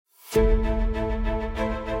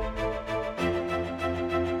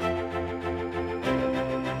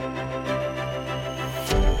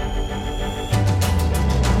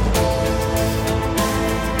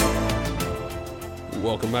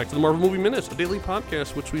Welcome back to the Marvel Movie Minutes, a daily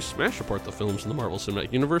podcast which we smash apart the films in the Marvel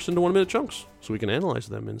Cinematic Universe into 1-minute chunks so we can analyze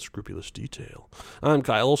them in scrupulous detail. I'm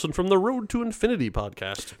Kyle Olson from the Road to Infinity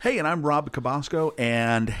podcast. Hey, and I'm Rob Cabasco,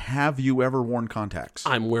 and have you ever worn contacts?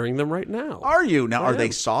 I'm wearing them right now. Are you? Now, are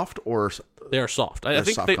they soft or... They are soft. I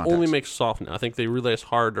think they only make soft now. I think they realize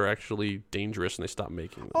hard are actually dangerous and they stop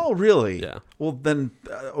making them. Oh, really? Yeah. Well, then,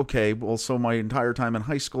 okay. Well, so my entire time in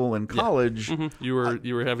high school and college... Yeah. Mm-hmm.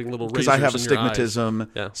 You were having little razors because I have in your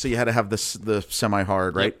astigmatism, so you had to have the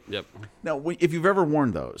semi-hard, right? Yep. Now, if you've ever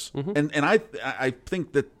worn those, and I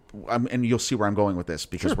think that... and you'll see where I'm going with this,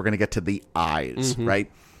 because we're going to get to the eyes,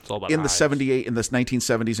 right? It's all about in eyes. In this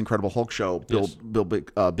 1970s Incredible Hulk show, Bill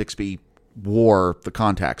Bixby wore the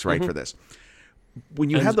contacts, right, for this. When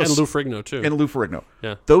you had those, and Lou Ferrigno too, and Lou Ferrigno,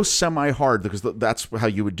 yeah, those semi-hard, because that's how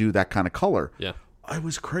you would do that kind of color. Yeah, I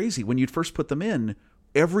was crazy when you'd first put them in.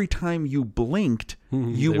 Every time you blinked,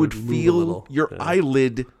 you would move feel your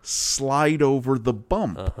eyelid slide over the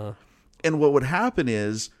bump, and what would happen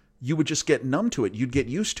is you would just get numb to it. You'd get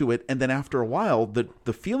used to it, and then after a while,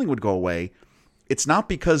 the feeling would go away. It's not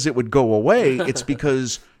because it would go away; it's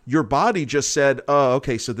because your body just said, "Oh,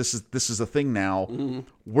 okay, so this is a thing now.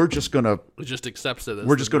 We're just gonna it just accepts it.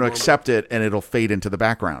 We're just gonna accept it, and it'll fade into the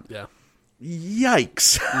background." Yeah.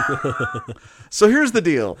 Yikes! So here's the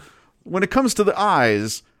deal: when it comes to the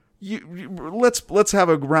eyes, let's have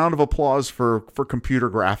a round of applause for computer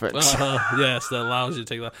graphics. Yes, that allows you to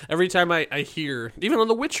take that. Every time I hear, even on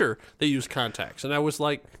The Witcher, they use contacts, and I was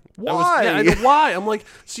like, why? I know why. I'm like,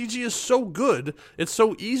 CG is so good. It's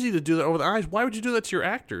so easy to do that over the eyes. Why would you do that to your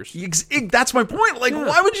actors? That's my point. Like,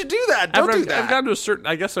 why would you do that? Don't do that.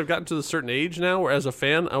 I guess I've gotten to a certain age now where, as a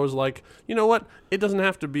fan, I was like, you know what? It doesn't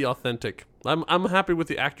have to be authentic. I'm happy with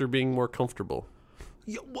the actor being more comfortable.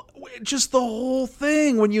 Just the whole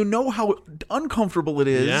thing. When you know how uncomfortable it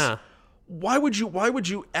is. Yeah. Why would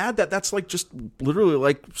you add that? That's like just literally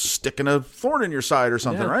like sticking a thorn in your side or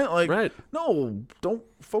something, right? Like, right. No, don't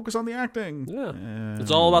focus on the acting. Yeah. It's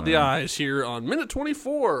all about the eyes here on minute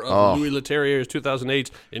 24 of Louis Leterrier's 2008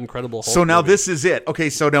 Incredible Hulk So now movie. this is it. Okay,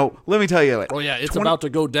 so now let me tell you it. Oh yeah, it's about to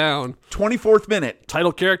go down. 24th minute.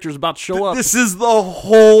 Title character's about to show up. This is the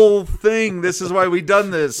whole thing. This is why we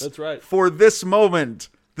done this. That's right. For this moment.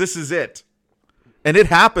 This is it. And it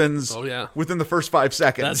happens within the first 5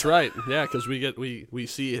 seconds. That's right. Yeah, because we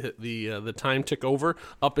see the time tick over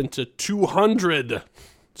up into 200.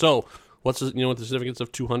 So what the significance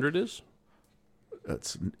of 200 is?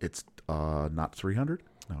 It's not 300.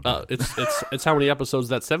 No, it's how many episodes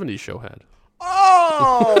that 70s show had.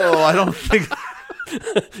 Oh, I don't think.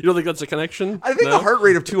 You don't think that's a connection? I think the heart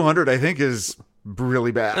rate of 200. I think is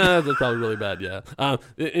really bad. That's probably really bad, yeah.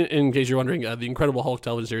 In case you're wondering, the Incredible Hulk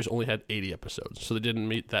television series only had 80 episodes, so they didn't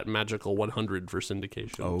meet that magical 100 for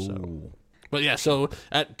syndication. Oh. So. But yeah, so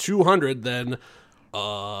at 200, then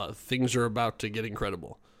things are about to get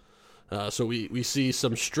incredible. So we see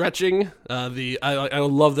some stretching. I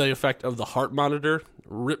love the effect of the heart monitor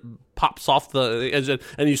pops off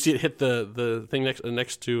and you see it hit the thing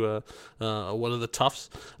next to one of the tufts,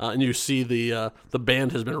 and you see the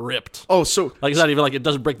band has been ripped. Oh, so like it's not even like it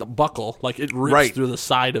doesn't break the buckle, like it rips through the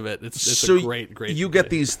side of it. It's so a great. You get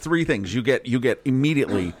these three things. You get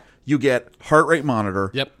immediately. You get heart rate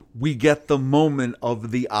monitor. Yep. We get the moment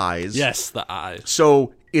of the eyes. Yes, the eyes.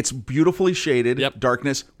 So it's beautifully shaded. Yep.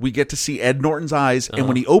 Darkness. We get to see Ed Norton's eyes, and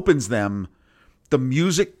when he opens them, the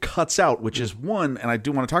music cuts out, which is one, and I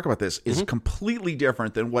do want to talk about this, is completely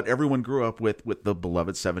different than what everyone grew up with the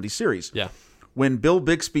beloved 70s series. Yeah. When Bill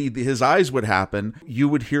Bixby, his eyes would happen, you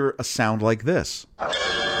would hear a sound like this.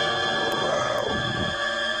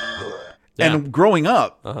 Yeah. And growing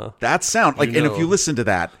up, that sound, like, and if you listen to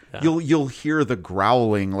that, you'll hear the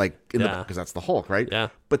growling, like, because that's the Hulk, right? Yeah.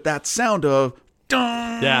 But that sound of,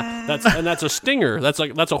 dun, yeah, that's a stinger. That's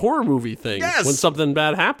a horror movie thing. Yes. When something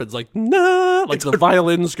bad happens, like nah, like the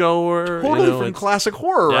violins go, or totally from classic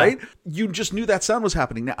horror, right? You just knew that sound was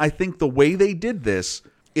happening. Now, I think the way they did this,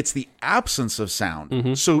 it's the absence of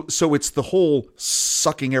sound. So it's the whole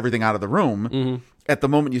sucking everything out of the room at the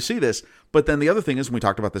moment you see this. But then the other thing is, when we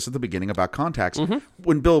talked about this at the beginning about contacts,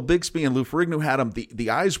 when Bill Bixby and Lou Ferrigno had them, the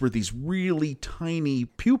eyes were these really tiny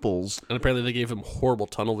pupils. And apparently they gave him horrible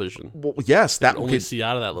tunnel vision. Well, yes, that only see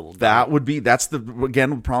out of that little. That's the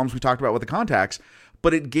problems we talked about with the contacts.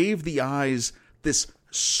 But it gave the eyes this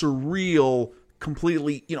surreal,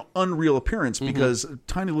 completely unreal appearance because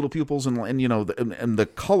tiny little pupils and the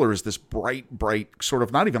color is this bright sort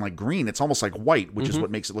of not even like green, it's almost like white, which is what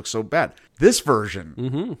makes it look so bad. This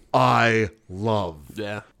version I love.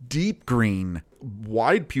 Yeah. Deep green,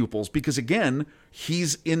 wide pupils, because again,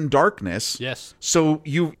 he's in darkness. Yes. So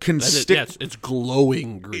you can stick. Yes, it's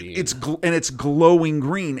glowing green. It's glowing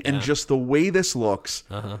green, and just the way this looks,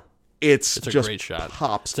 it's a just great shot.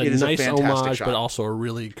 pops. It's It is nice a fantastic homage, shot. but also a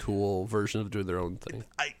really cool version of doing their own thing.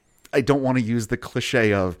 I don't want to use the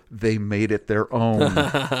cliche of they made it their own,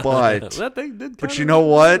 but That they did. but you know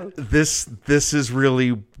what? This is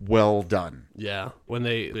really well done. Yeah. When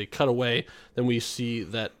they cut away, then we see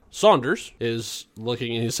that Saunders is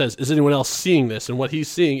looking and he says, "Is anyone else seeing this?" And what he's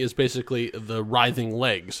seeing is basically the writhing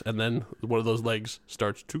legs, and then one of those legs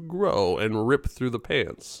starts to grow and rip through the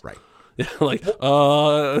pants. Right. Yeah, like,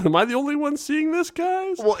 am I the only one seeing this,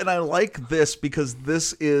 guys? Well, and I like this because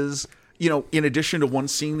this is, in addition to one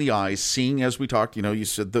seeing the eyes, seeing, as we talked, you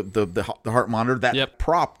said the heart monitor, that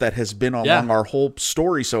prop that has been along our whole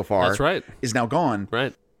story so far. That's right. Is now gone.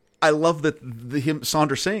 Right. I love that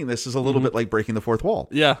Saunders saying this is a little bit like breaking the fourth wall.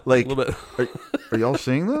 Yeah, like, a little bit. Are y'all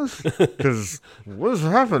seeing this? Because what is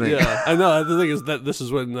happening? Yeah, I know. The thing is that this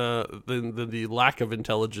is when the lack of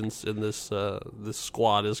intelligence in this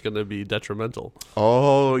squad is going to be detrimental.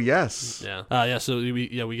 Oh yes. Yeah. Yeah. So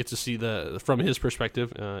we get to see from his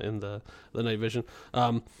perspective in the night vision.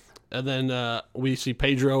 And then we see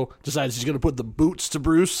Pedro decides he's going to put the boots to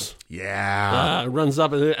Bruce. Yeah. Runs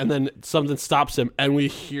up, and then something stops him, and we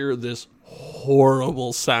hear this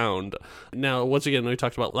horrible sound. Now, once again, we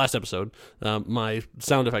talked about last episode, my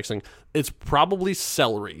sound effects thing. It's probably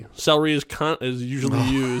celery. Celery is usually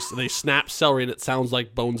used. They snap celery, and it sounds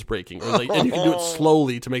like bones breaking. And you can do it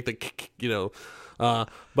slowly to make the,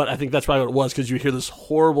 but I think that's probably what it was, because you hear this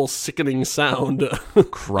horrible, sickening sound.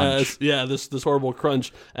 Crunch. This horrible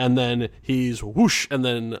crunch. And then he's whoosh, and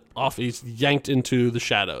then off, he's yanked into the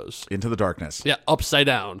shadows. Into the darkness. Yeah, upside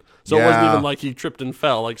down. So it wasn't even like he tripped and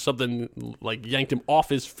fell, like something like yanked him off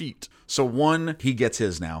his feet. So he gets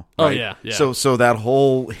his now. Right? Oh, yeah. So that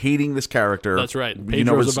whole hating this character. That's right.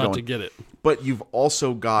 Pedro's about to get it. But you've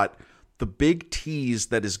also got the big tease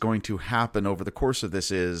that is going to happen over the course of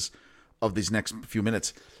these next few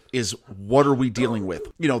minutes is, what are we dealing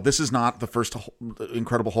with? This is not the first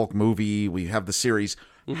Incredible Hulk movie. We have the series.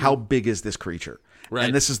 Mm-hmm. How big is this creature? Right.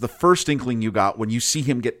 And this is the first inkling you got when you see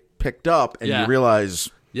him get picked up and you realize...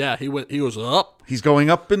 Yeah, he was up. He's going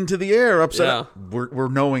up into the air, upside down. We're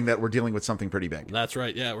knowing that we're dealing with something pretty big. That's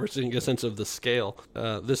right. Yeah, we're seeing a sense of the scale.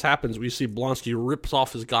 This happens. We see Blonsky rips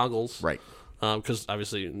off his goggles. Right. Because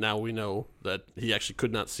obviously now we know that he actually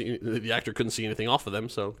could not see, the actor couldn't see anything off of them,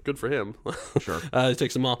 so good for him. Sure. He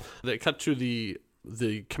takes them off. They cut to the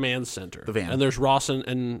command center. The van. And there's Ross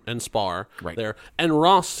and Spar right there. And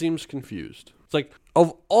Ross seems confused. It's like,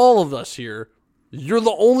 of all of us here, you're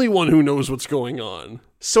the only one who knows what's going on.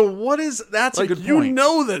 So that's a good point. You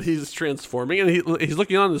know that he's transforming, and he's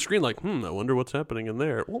looking on the screen like, I wonder what's happening in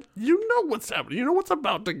there. Well, you know what's happening. You know what's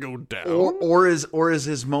about to go down. Or is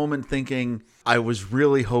his moment thinking, I was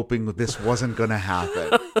really hoping this wasn't going to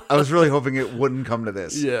happen. I was really hoping it wouldn't come to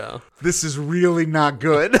this. Yeah. This is really not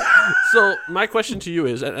good. So my question to you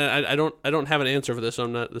is, and I don't have an answer for this, so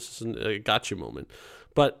this isn't a gotcha moment.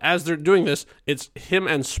 But as they're doing this, it's him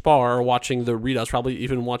and Spar watching the readouts, probably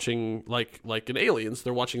even watching, like in Aliens,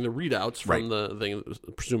 they're watching the readouts from the thing,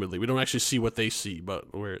 presumably. We don't actually see what they see, but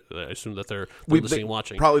I assume that they're listening and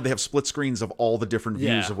watching. Probably they have split screens of all the different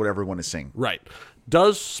views of what everyone is seeing. Right.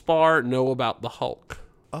 Does Spar know about the Hulk?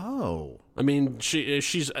 Oh. I mean,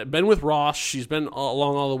 she's been with Ross. She's been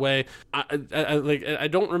along all the way. I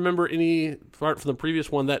don't remember any part from the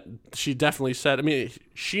previous one that she definitely said. I mean,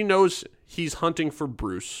 she knows he's hunting for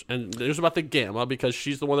Bruce, and there's about the Gamma, because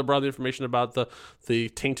she's the one that brought the information about the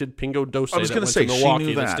tainted Pingo Dose that went to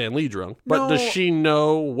Milwaukee that Stan Lee drunk. But does she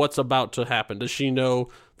know what's about to happen? Does she know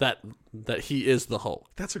that he is the Hulk?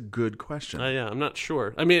 That's a good question. Yeah, I'm not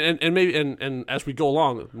sure. I mean, and maybe and as we go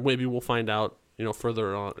along, maybe we'll find out.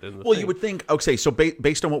 Further on in the thing. You would think. Okay, so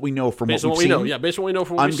based on what we know from what we've seen, based on what we know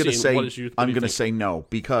from what we've seen, I'm going to say no,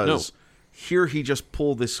 because here he just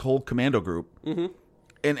pulled this whole commando group,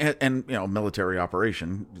 and military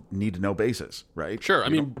operation, need to know basis, right? Sure. I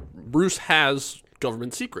mean, Bruce has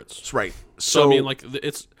government secrets. That's right. So I mean, like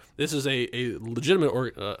this is a legitimate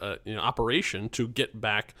operation to get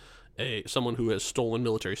back someone who has stolen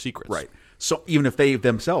military secrets. Right. So even if they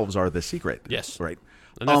themselves are the secret, yes, right,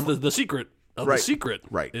 and that's the secret. The secret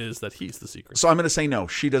is that he's the secret. So I'm going to say no.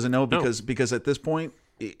 She doesn't know because at this point,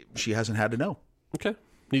 she hasn't had to know. Okay.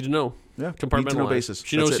 Need to know. Yeah. Compartmentalize. Need to know basis.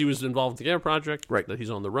 She knows he was involved in the Gamma Project. Right. That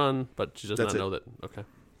he's on the run, but she does not know that. Okay.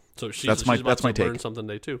 So she's that's about my to learn take. something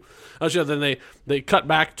day too. Then they cut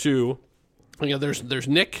back to Yeah, there's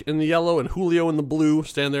Nick in the yellow and Julio in the blue,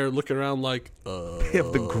 standing there looking around like, They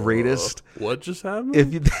have the greatest. what just happened?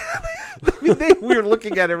 If you, we're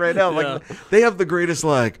looking at it right now. Like they have the greatest.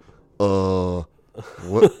 Like, what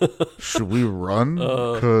should we run?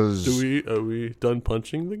 Because are we done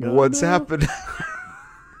punching the guy? What's now? happened?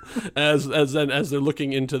 As they're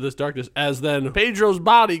looking into this darkness, as then Pedro's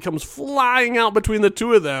body comes flying out between the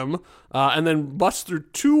two of them, and then busts through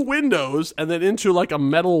two windows and then into like a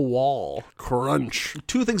metal wall. Crunch.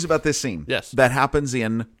 Two things about this scene. Yes. That happens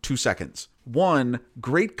in 2 seconds. One,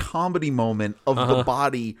 great comedy moment of the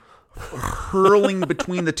body hurling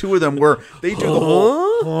between the two of them where they do the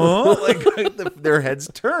whole, like their heads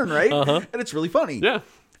turn, right? And it's really funny. Yeah.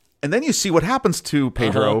 And then you see what happens to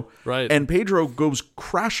Pedro. Right. And Pedro goes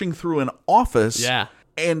crashing through an office. Yeah.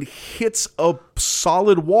 And hits a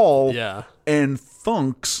solid wall. Yeah. And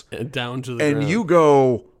thunks. And down to the And ground. you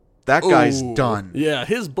go, that guy's done. Yeah,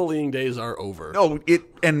 his bullying days are over. No,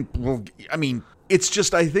 it's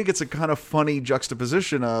just, I think it's a kind of funny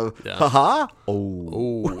juxtaposition of, haha,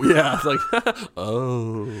 Oh, yeah. It's like,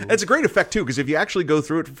 oh. It's a great effect, too, because if you actually go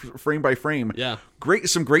through it frame by frame,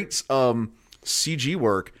 some great CG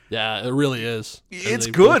work. Yeah, it really is. It's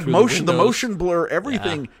good. The motion blur,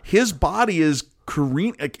 everything. Yeah. His body is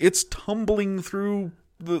it's tumbling through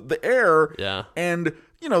the air. Yeah. And,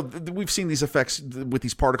 we've seen these effects with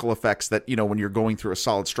these particle effects that, when you're going through a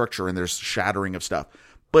solid structure and there's shattering of stuff.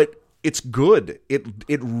 But it's good.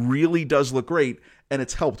 It really does look great. And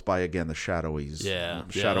it's helped by, again, the shadowy area.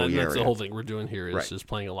 That's the whole thing we're doing here is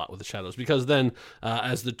playing a lot with the shadows. Because then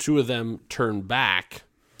as the two of them turn back,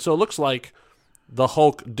 so it looks like the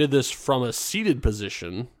Hulk did this from a seated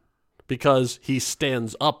position because he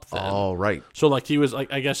stands up then. Oh, right. So like he was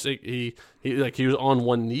like, I guess he was on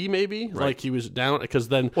one knee maybe, right. Like he was down because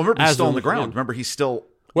then. Well, remember he's still on the ground. Remember he's still.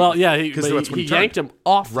 Well, yeah, he yanked him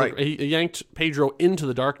off. Right. He yanked Pedro into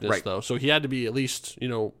the darkness right. though, so he had to be at least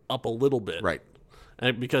up a little bit. Right.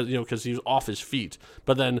 And because he was off his feet,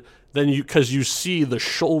 but then because you see the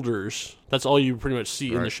shoulders, that's all you pretty much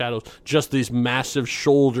see in the shadows. Just these massive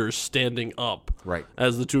shoulders standing up, right?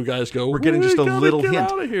 As the two guys go, we're getting just a little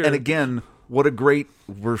hint. And again,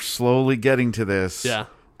 we're slowly getting to this. Yeah,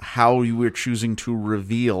 how you were choosing to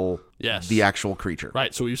reveal the actual creature.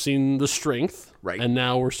 Right. So we've seen the strength, right, and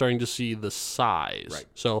now we're starting to see the size. Right.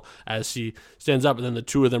 So as he stands up, and then the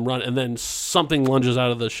two of them run, and then something lunges out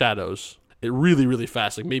of the shadows. It really, really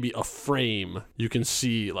fast, like maybe a frame. You can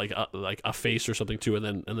see like a face or something too, and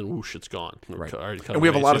then whoosh, it's gone. Right. And we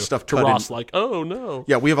have a lot of stuff to cut Ross. Like, oh no.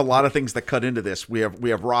 Yeah, we have a lot of things that cut into this. We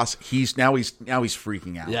have Ross. He's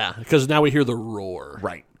freaking out. Yeah, because now we hear the roar.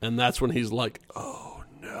 Right. And that's when he's like, oh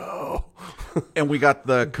no. And we got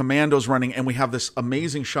the commandos running, and we have this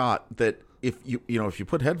amazing shot that. If you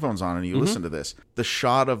put headphones on and you listen to this, the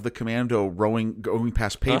shot of the commando going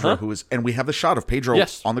past Pedro, and we have the shot of Pedro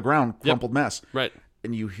on the ground, crumpled mess, right?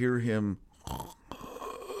 And you hear him,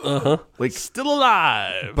 like still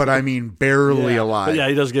alive, but I mean barely alive. But yeah,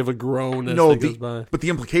 he does give a groan as he goes by. But the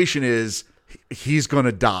implication is he's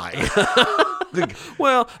gonna die.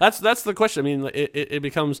 Well, that's the question. I mean, it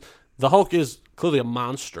becomes the Hulk is clearly a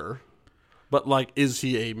monster. But, like, is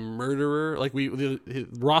he a murderer? Like,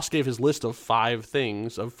 Ross gave his list of 5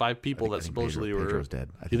 things, of 5 people that supposedly were... Pedro's dead.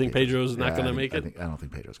 You think Pedro's not going to make it? I don't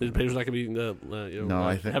think Pedro's going to make it. Pedro's not going to be, no,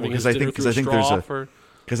 I think... having his dinner through a straw for...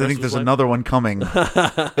 Because I think there's another one coming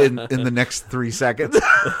in the next 3 sequels.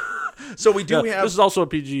 So we do have... This is also a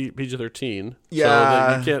PG-13.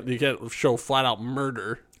 Yeah. So you can't show flat-out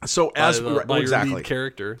murder. So as by your lead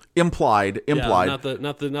character, implied, not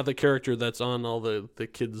the character that's on all the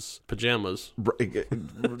kids' pajamas.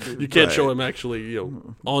 You can't show him actually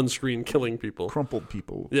on screen killing people, crumpled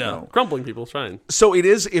people. Yeah, crumpling people. Fine. So it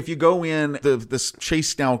is if you go in this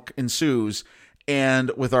chase now ensues, and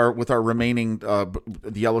with our remaining the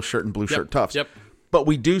yellow shirt and blue shirt toughs. Yep. But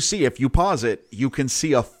we do see, if you pause it, you can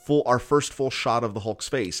see our first full shot of the Hulk's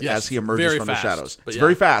face as he emerges from the shadows. It's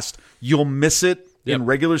very fast. You'll miss it in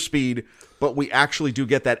regular speed, but we actually do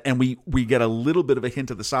get that, and we get a little bit of a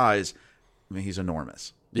hint of the size. I mean, he's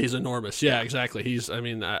enormous. He's enormous. Yeah, exactly. I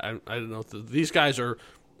don't know. These guys are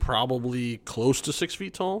probably close to 6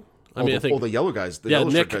 feet tall. I think the yellow guys.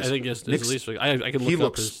 Nick, guys. I think is at least. I can look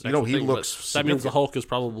up his. He looks. That means the Hulk is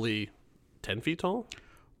probably 10 feet tall.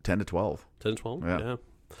 10 to 12. 10 to 12.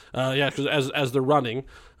 Yeah. Because as they're running,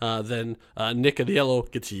 then Nick of the Yellow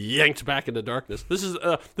gets yanked back into darkness. This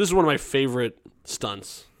is one of my favorite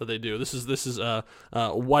stunts that they do. This is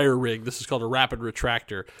wire rig. This is called a rapid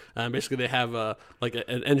retractor. Basically, they have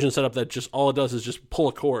an engine setup that just all it does is just pull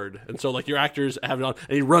a cord, and so like your actors have it on,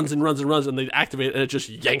 and he runs and runs and runs, and they activate it, and it just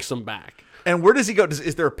yanks them back. And where does he go?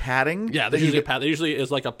 Is there a padding? Yeah, there's usually a pad. There usually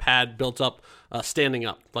is like a pad built up, standing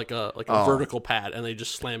up, like a vertical pad, and they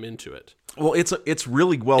just slam into it. Well, it's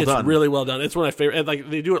really well done. It's really well done. It's one of my favorite. And like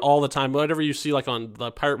they do it all the time. Whatever you see, like on the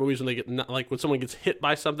pirate movies, when they get when someone gets hit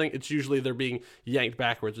by something, it's usually they're being yanked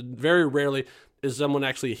backwards. Very rarely is someone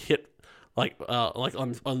actually hit like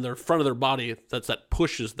on their front of their body that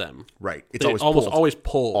pushes them. Right. It's always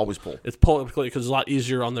pull. Always pull. It's pull because it's a lot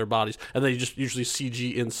easier on their bodies, and they just usually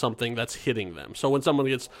CG in something that's hitting them. So when someone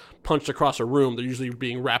gets punched across a room, they're usually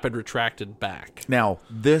being rapid retracted back. Now,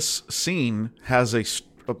 this scene has a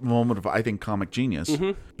moment of, I think, comic genius,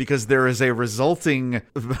 because there is a resulting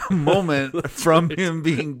moment from him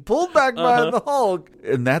being pulled back by the Hulk,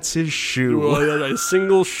 and that's his shoe. Well, yeah, a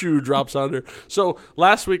single shoe drops under. So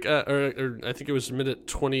last week, or I think it was minute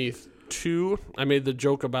 22, I made the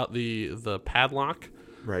joke about the padlock.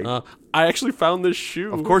 Right. I actually found this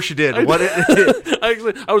shoe. Of course you did. I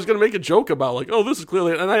was going to make a joke about like, oh, this is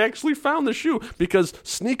clearly, and I actually found the shoe because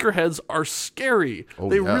sneakerheads are scary.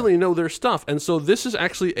 They really know their stuff. And so this is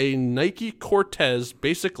actually a Nike Cortez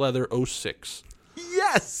Basic Leather 06.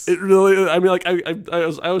 Yes. It really, I mean, like I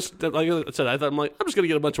was like I said, I thought I'm just going to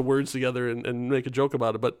get a bunch of words together and make a joke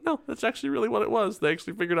about it. But no, that's actually really what it was. They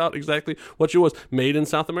actually figured out exactly what it was. Made in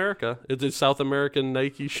South America. It's a South American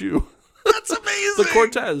Nike shoe. That's amazing. The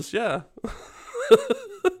Cortez, yeah.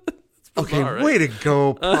 Okay, right? Way to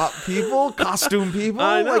go, pop people, costume people,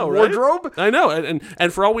 I know, like wardrobe. Right? I know,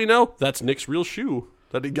 and for all we know, that's Nick's real shoe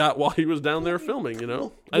that he got while he was down there filming. You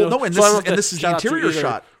know, this is the interior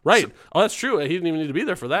shot, right? That's true. He didn't even need to be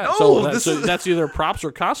there for that. No, so that's either props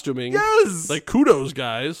or costuming. Yes, like kudos,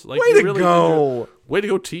 guys. Like, way to go, way to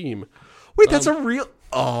go, team. Wait, that's a real.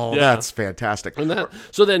 Oh, yeah. That's fantastic.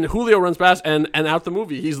 So then Julio runs past, and out the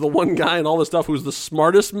movie, he's the one guy in all this stuff who's the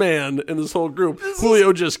smartest man in this whole group.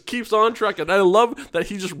 Julio just keeps on trucking. I love that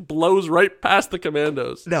he just blows right past the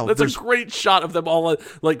commandos. That's a great shot of them all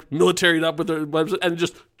like militaried up with their weapons and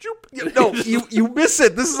just. No, you miss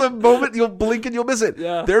it. This is a moment you'll blink and you'll miss it.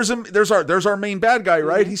 Yeah. There's our main bad guy,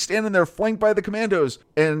 right? He's standing there flanked by the commandos,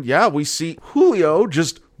 and we see Julio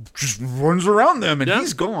just runs around them, and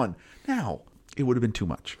he's gone. Now, it would have been too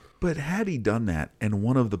much. But had he done that and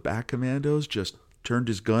one of the back commandos just turned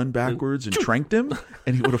his gun backwards and tranked him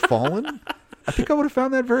and he would have fallen, I think I would have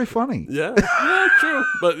found that very funny. Yeah, true.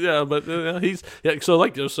 But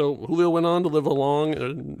so Julio went on to live a long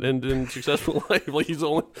and successful life. Like he's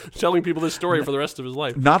only telling people this story for the rest of his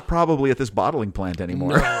life. Not probably at this bottling plant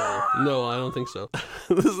anymore. No, I don't think so.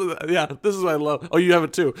 This is what I love. Oh, you have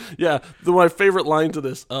it too. Yeah, my favorite line to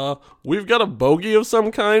this. We've got a bogey of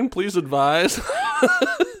some kind. Please advise.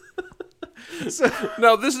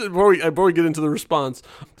 Now this is before we get into the response.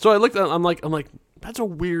 So I looked at. I'm like. That's a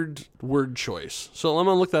weird word choice. So I'm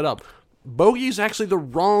going to look that up. Bogey is actually the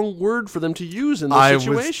wrong word for them to use in this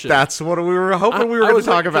situation. That's what we were hoping we were going to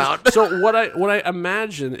talk about. So what I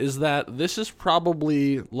imagine is that this is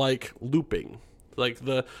probably like looping. Like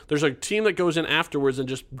there's a team that goes in afterwards and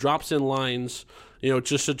just drops in lines,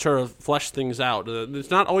 just to sort of flesh things out.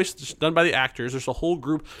 It's not always done by the actors. There's a whole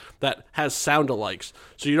group that has sound-alikes.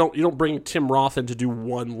 So you don't bring Tim Roth in to do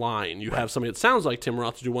one line. You have somebody that sounds like Tim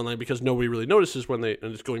Roth to do one line because nobody really notices and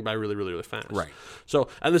it's going by really, really, really fast. Right. So,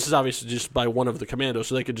 and this is obviously just by one of the commandos,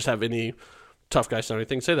 so they could just have any tough guy sounding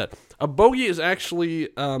thing say that. A bogey is actually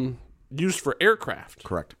used for aircraft.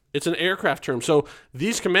 Correct. It's an aircraft term. So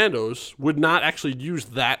these commandos would not actually use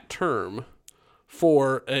that term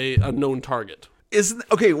for a known target.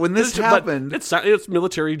 When this happened, it's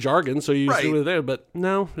military jargon, so you right. do it there. But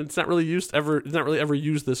no, it's not really used ever. It's not really ever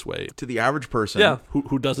used this way to the average person. Yeah,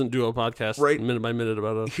 who doesn't do a podcast minute by minute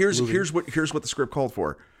about a here's what the script called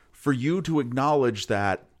for you to acknowledge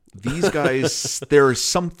that these guys there is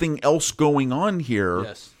something else going on here.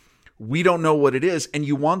 Yes, we don't know what it is, and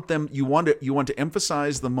you want to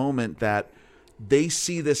emphasize the moment that they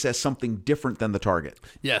see this as something different than the target.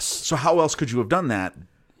 Yes. So how else could you have done that?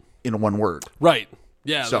 In one word, right?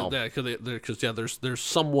 Yeah, because there's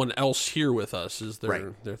someone else here with us. Is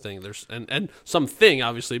their thing? There's and something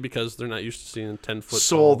obviously because they're not used to seeing 10-foot.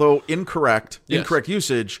 So although incorrect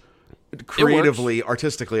usage, creatively,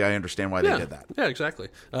 artistically, I understand why they did that. Yeah, exactly.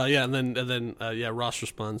 And then Ross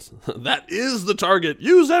responds, "That is the target.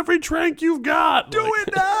 Use every trank you've got. Do it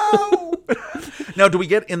now." Now, do we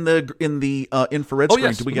get in the infrared screen?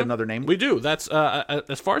 Yes. Do we get another name? We do. That's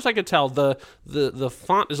as far as I could tell. The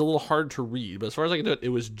font is a little hard to read, but as far as I can do it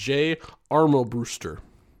was J. Armbruster,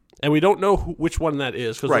 And we don't know which one that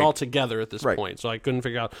is because Right. they're all together at this Right. point. So I couldn't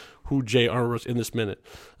figure out who Jay Armor was in this minute.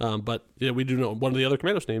 But yeah, we do know one of the other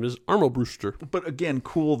commandos' name is Armo Brewster. But again,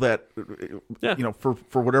 cool that Yeah.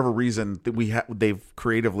 for whatever reason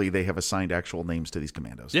that they have assigned actual names to these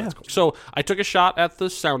commandos. Yeah. That's cool. So I took a shot at the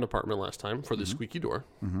sound department last time for the squeaky door,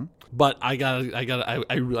 but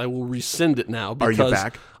I will rescind it now. Are Because you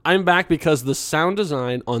back? I'm back because the sound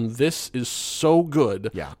design on this is so good.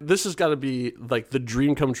 Yeah. This has got to be like the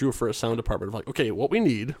dream come true for a sound department. Like, okay, what we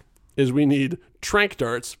need is we need tranq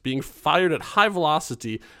darts being fired at high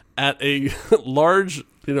velocity at a large,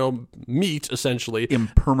 meat essentially.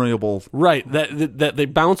 Impermeable. Right, that they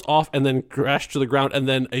bounce off and then crash to the ground, and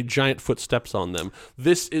then a giant foot steps on them.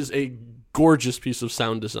 This is a gorgeous piece of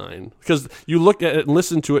sound design because you look at it and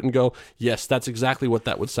listen to it and go, yes, that's exactly what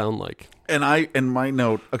that would sound like. And my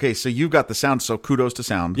note, okay, so you've got the sound, so kudos to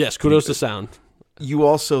sound. Yes, kudos to sound. You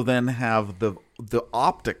also then have the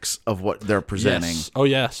optics of what they're presenting. Yes. Oh,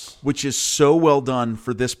 yes. Which is so well done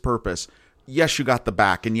for this purpose. Yes, you got the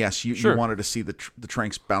back, and yes, you wanted to see the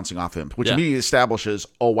tranks bouncing off him, which immediately establishes,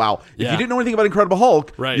 oh, wow. If you didn't know anything about Incredible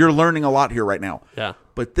Hulk, you're learning a lot here right now. Yeah.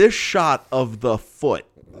 But this shot of the foot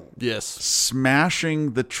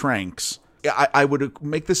smashing the tranks, I would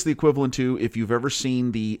make this the equivalent to if you've ever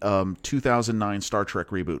seen the 2009 Star Trek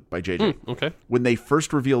reboot by JJ. Okay. When they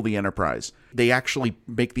first reveal the Enterprise, they actually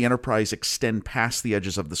make the Enterprise extend past the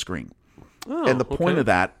edges of the screen. Oh, and the point of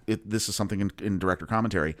that, this is something in director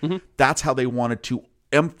commentary, that's how they wanted to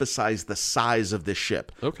emphasize the size of this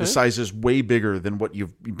ship. Okay. The size is way bigger than what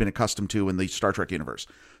you've been accustomed to in the Star Trek universe.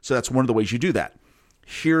 So that's one of the ways you do that.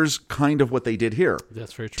 Here's kind of what they did here.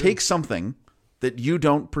 That's very true. Take something that you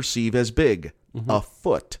don't perceive as big, a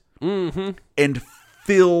foot, and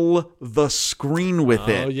fill the screen with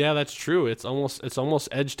it. Oh yeah, that's true. It's almost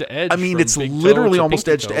edge to edge. I mean, from it's big toe literally to almost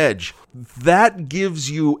pinky edge toe. to edge. That gives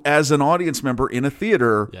you, as an audience member in a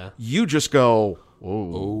theater, you just go,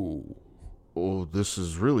 oh, this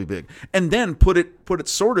is really big, and then put it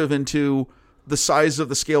sort of into the size of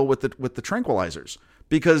the scale with the tranquilizers.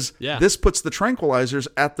 Because this puts the tranquilizers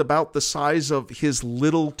at about the size of his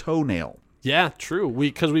little toenail. Yeah, true.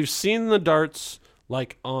 Because we've seen the darts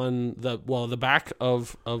like on the back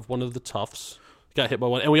of one of the toughs got hit by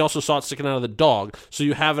one, and we also saw it sticking out of the dog. So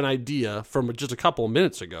you have an idea from just a couple of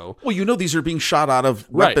minutes ago. Well, these are being shot out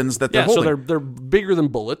of weapons that they're holding. So they're bigger than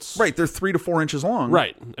bullets. Right, they're 3 to 4 inches long.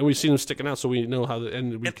 Right, and we've seen them sticking out, so we know how.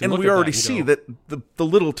 And we already see that the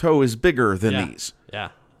little toe is bigger than these. Yeah.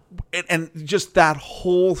 And just that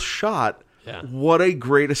whole shot, what a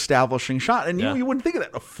great establishing shot. And you wouldn't think of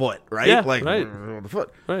that, a foot, right? Yeah, like right. The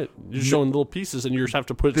foot. Right. You're showing little pieces, and you just have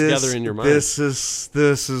to put it together in your mind. This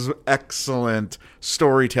is excellent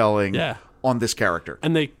storytelling on this character.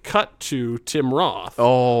 And they cut to Tim Roth,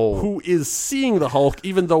 Oh. who is seeing the Hulk,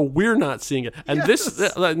 even though we're not seeing it. And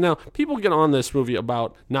this now, people get on this movie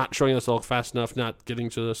about not showing us the Hulk fast enough, not getting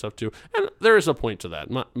to this stuff too, and there is a point to that.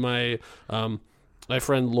 My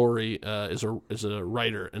friend Lori is a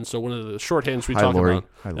writer, and so one of the shorthands we talk Lori. about.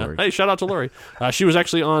 Hi, Lori. Hey, shout out to Lori. She was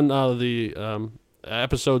actually on the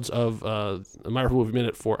episodes of My Movie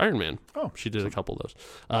Minute for Iron Man. Oh, she did a couple of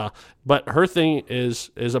those. But her thing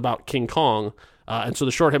is about King Kong, and so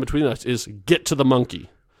the shorthand between us is get to the monkey.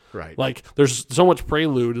 Right. Like, there's so much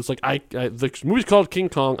prelude. It's like the movie's called King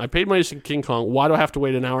Kong. I paid money to see King Kong. Why do I have to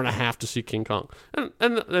wait an hour and a half to see King Kong?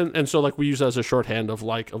 And so like we use that as a shorthand of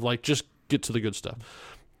like just get to the good stuff.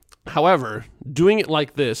 However, doing it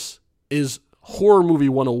like this is horror movie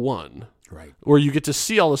 101. Right. Where you get to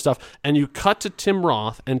see all this stuff, and you cut to Tim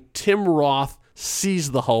Roth, and Tim Roth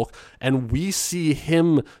sees the Hulk, and we see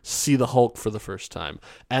him see the Hulk for the first time.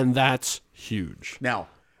 And that's huge. Now,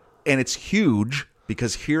 and it's huge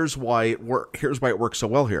because here's why it works so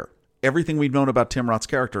well here. Everything we've known about Tim Roth's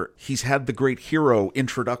character, he's had the great hero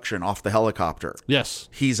introduction off the helicopter. Yes.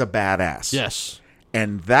 He's a badass. Yes.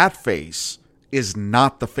 And that face is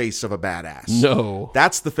not the face of a badass. No.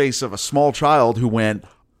 That's the face of a small child who went,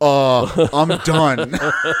 I'm done.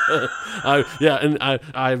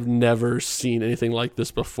 I've never seen anything like this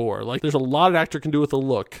before. Like, there's a lot an actor can do with a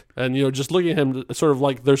look. And, just looking at him, sort of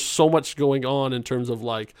like there's so much going on in terms of,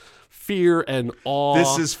 like, fear and awe.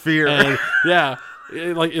 This is fear. And, yeah.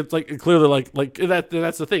 It's like clearly like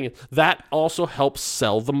that's the thing that also helps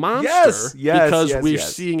sell the monster because we're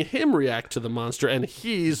seeing him react to the monster and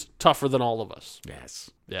he's tougher than all of us.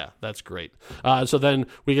 Yeah, that's great. So then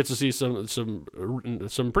we get to see some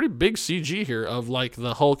pretty big CG here of like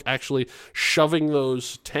the Hulk actually shoving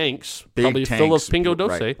those tanks, probably full of Pingo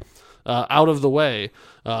Doce, out of the way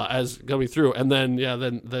as coming through, and then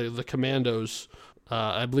the commandos.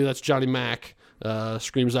 I believe that's Johnny Mac.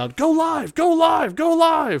 screams out, "Go live! Go live! Go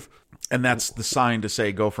live!" And that's the sign to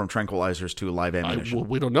say go from tranquilizers to live ammunition. Well,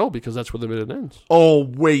 we don't know because that's where the minute ends. Oh,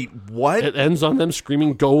 wait, what? It ends on them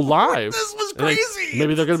screaming, "Go live!" This was And crazy.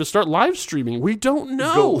 maybe they're going to start live streaming. We don't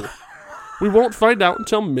know. We won't find out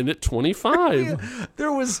until minute 25.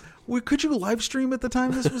 Could you live stream at the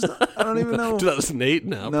time this was done? I don't even know. 2008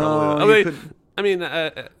 now, No, probably.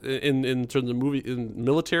 In terms of movie, in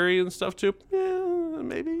military and stuff too, yeah,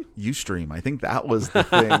 maybe. Ustream. I think that was the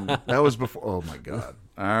thing. That was before. Oh, my God.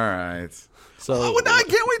 All right. So I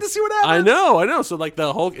can't wait to see what happens. I know. So like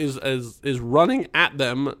the Hulk is running at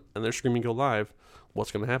them, and they're screaming, "Go live!" What's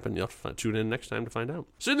going to happen? You'll have to tune in next time to find out.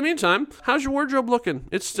 So in the meantime, how's your wardrobe looking?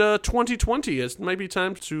 It's 2020. It might be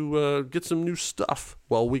time to get some new stuff.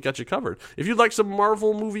 Well, we got you covered. If you'd like some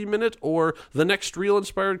Marvel Movie Minute or the next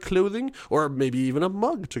reel-inspired clothing, or maybe even a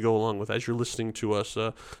mug to go along with as you're listening to us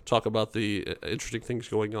talk about the interesting things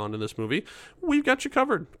going on in this movie, we've got you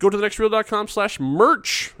covered. Go to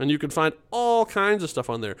thenextreel.com/merch, and you can find all kinds of stuff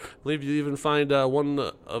on there. I believe you even find one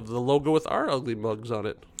of the logo with our ugly mugs on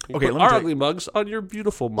it. Okay, put our ugly mugs on your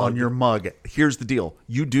beautiful mug. On your mug. Here's the deal.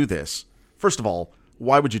 You do this. First of all,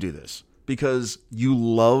 why would you do this? Because you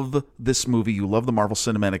love this movie. You love the Marvel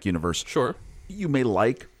Cinematic Universe. Sure.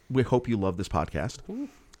 We hope you love this podcast.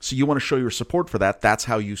 So you want to show your support for that. That's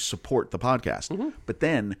how you support the podcast. Mm-hmm. But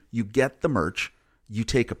then you get the merch. You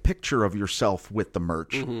take a picture of yourself with the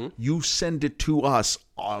merch. Mm-hmm. You send it to us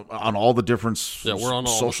on all the different we're on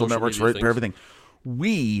all social networks, right? things. Everything.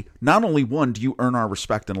 We not only do you earn our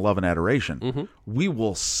respect and love and adoration, Mm-hmm.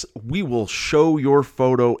 we will show your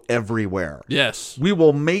photo everywhere. Yes. We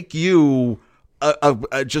will make you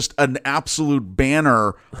just an absolute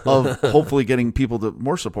banner of hopefully getting people to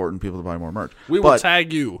more support and people to buy more merch. We will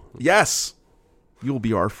tag you. Yes, you will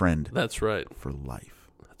be our friend. That's right. For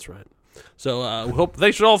life. That's right. So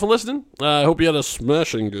thanks you all for listening. I hope you had a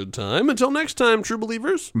smashing good time. Until next time, true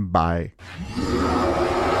believers. Bye.